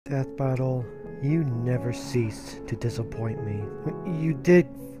Death Battle, you never ceased to disappoint me. You did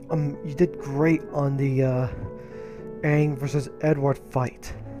great on the Aang versus Edward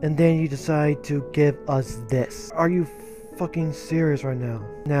fight, and then you decide to give us this. Are you fucking serious right now?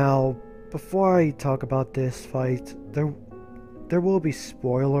 Now, before I talk about this fight, there will be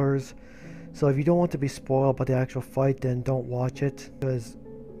spoilers. So if you don't want to be spoiled by the actual fight, then don't watch it, because,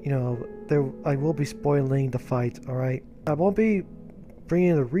 you know, I will be spoiling the fight, alright? I won't be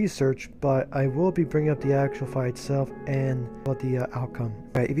bringing the research, but I will be bringing up the actual fight itself and about the outcome.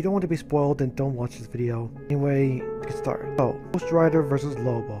 Alright, if you don't want to be spoiled, then don't watch this video. Anyway, let's get started. So, Ghost Rider versus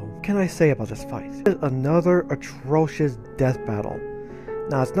Lobo. What can I say about this fight? It's another atrocious death battle.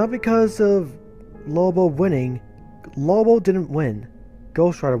 Now, it's not because of Lobo winning. Lobo didn't win.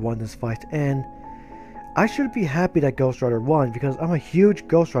 Ghost Rider won this fight, and I should be happy that Ghost Rider won because I'm a huge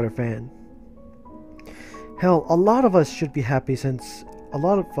Ghost Rider fan. Hell, a lot of us should be happy since a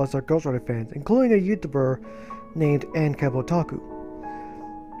lot of us are Ghost Rider fans, including a YouTuber named Otaku.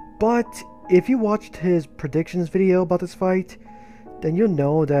 But if you watched his predictions video about this fight, then you'll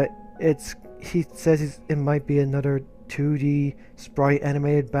know that he says it might be another 2D sprite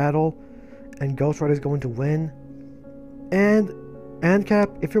animated battle, and Ghost Rider is going to win. And Cap,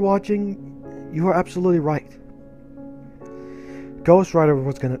 if you're watching, you are absolutely right. Ghost Rider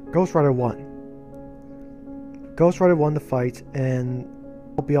won. Ghost Rider won the fight, and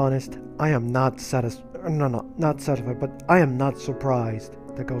I'll be honest, I am not satisfied. Not satisfied, but I am not surprised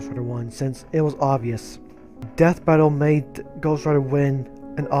that Ghost Rider won, since it was obvious. Death Battle made Ghost Rider win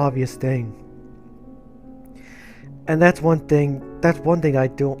an obvious thing, and that's one thing I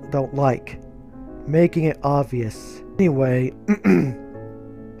don't like, making it obvious. Anyway,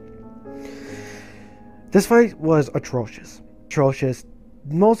 this fight was atrocious.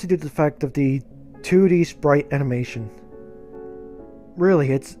 Mostly due to the fact of the 2D sprite animation. Really,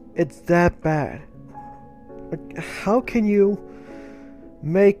 it's that bad. Like, how can you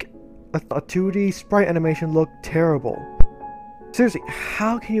make a 2D sprite animation look terrible? Seriously,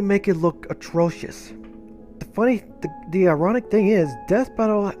 how can you make it look atrocious? The ironic thing is, Death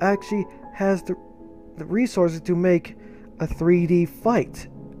Battle actually has the resources to make a 3D fight,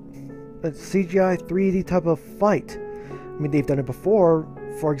 a CGI 3D type of fight. I mean, they've done it before.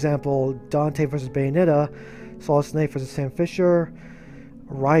 For example, Dante versus Bayonetta, Solid Snake versus Sam Fisher,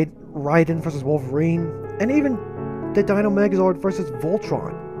 Raiden versus Wolverine, and even the Dino Megazord versus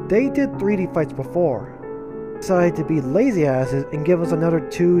Voltron. They did 3D fights before. Decided to be lazy asses and give us another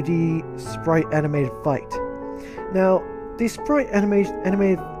 2D sprite animated fight. Now, these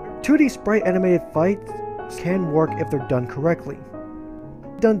 2D sprite animated fights can work if they're done correctly.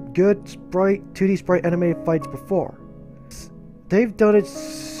 They've done good 2D sprite animated fights before. They've done it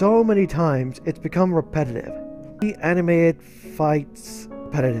so many times, it's become repetitive. The animated fights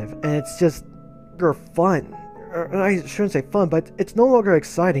repetitive, and it's just fun. I shouldn't say fun, but it's no longer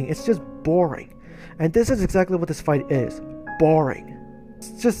exciting, it's just boring. And this is exactly what this fight is. Boring.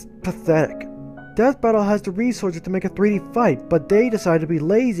 It's just pathetic. Death Battle has the resources to make a 3D fight, but they decided to be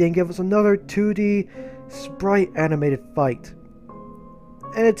lazy and give us another 2D sprite animated fight.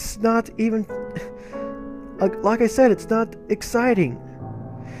 And it's not even... like I said, it's not exciting.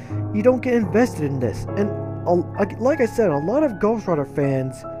 You don't get invested in this. And like I said, a lot of Ghost Rider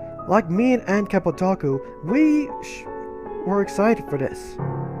fans, like me and Otaku, we were excited for this.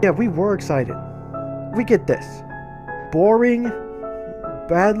 Yeah, we were excited. We get this. Boring,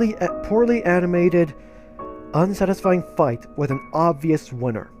 poorly animated, unsatisfying fight with an obvious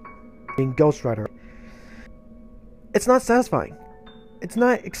winner in Ghost Rider. It's not satisfying. It's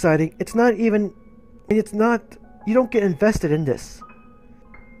not exciting. It's not even... It's not... You don't get invested in this.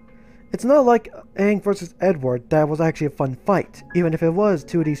 It's not like Aang versus Edward that was actually a fun fight, even if it was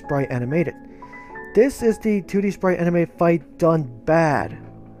 2D sprite animated. This is the 2D sprite animated fight done bad.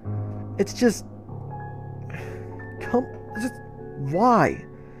 It's just... Why?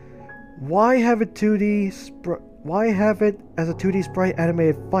 Why have it 2D Why have it as a 2D sprite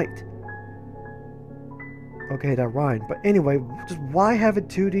animated fight? Okay, that rhymed. But anyway, just why have it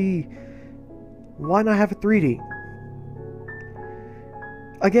 2D? Why not have it 3D?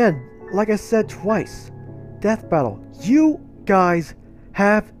 Again, like I said twice, Death Battle, you guys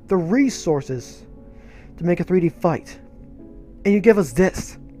have the resources to make a 3D fight, and you give us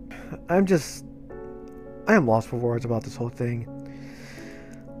this. I am lost for words about this whole thing.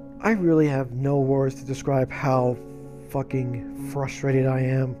 I really have no words to describe how fucking frustrated I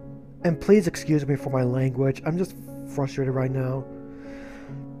am. And please excuse me for my language, I'm just frustrated right now.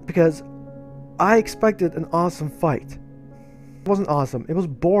 Because I expected an awesome fight. It wasn't awesome, it was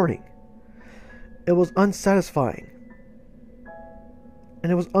boring. It was unsatisfying.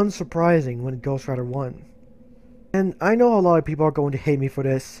 And it was unsurprising when Ghost Rider won. And I know a lot of people are going to hate me for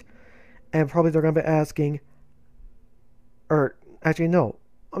this, and probably they're going to be asking, or actually no,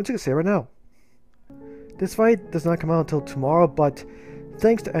 I'm just going to say it right now. This fight does not come out until tomorrow, but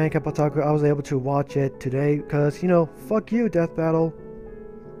thanks to Anka Pataku, I was able to watch it today, because, you know, fuck you, Death Battle.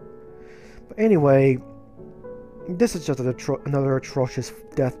 But anyway, this is just another atrocious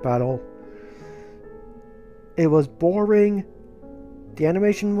Death Battle. It was boring, the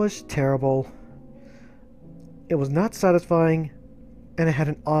animation was terrible, it was not satisfying, and it had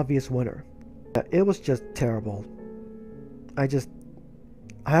an obvious winner. It was just terrible. I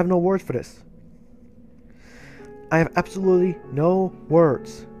have no words for this. I have absolutely no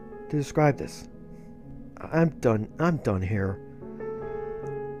words to describe this. I'm done here.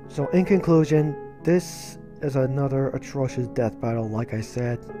 So in conclusion, this is another atrocious Death Battle, like I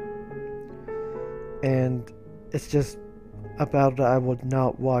said. And it's just a battle that I would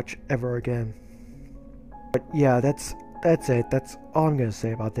not watch ever again. But yeah, that's it. That's all I'm gonna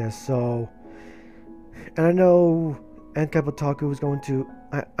say about this. So, and I know Anka Pataku is going to.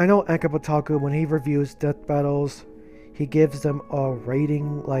 I know Anka Pataku, when he reviews Death Battles, he gives them a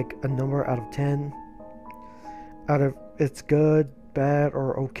rating, like a number out of 10. Out of it's good, bad,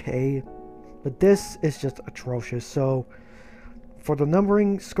 or okay. But this is just atrocious. So, for the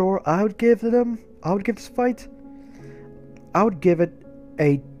numbering score, I would give this fight, I would give it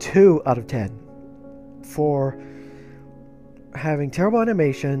a 2 out of 10. For having terrible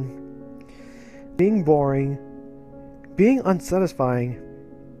animation, being boring, being unsatisfying,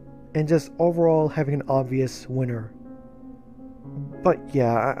 and just overall having an obvious winner. But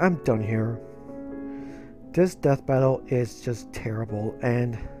yeah, I'm done here. This Death Battle is just terrible,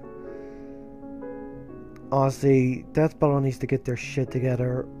 and honestly, Death Battle needs to get their shit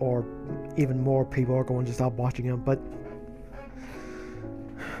together, or even more people are going to stop watching them. But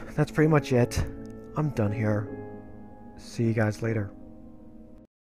that's pretty much it. I'm done here. See you guys later.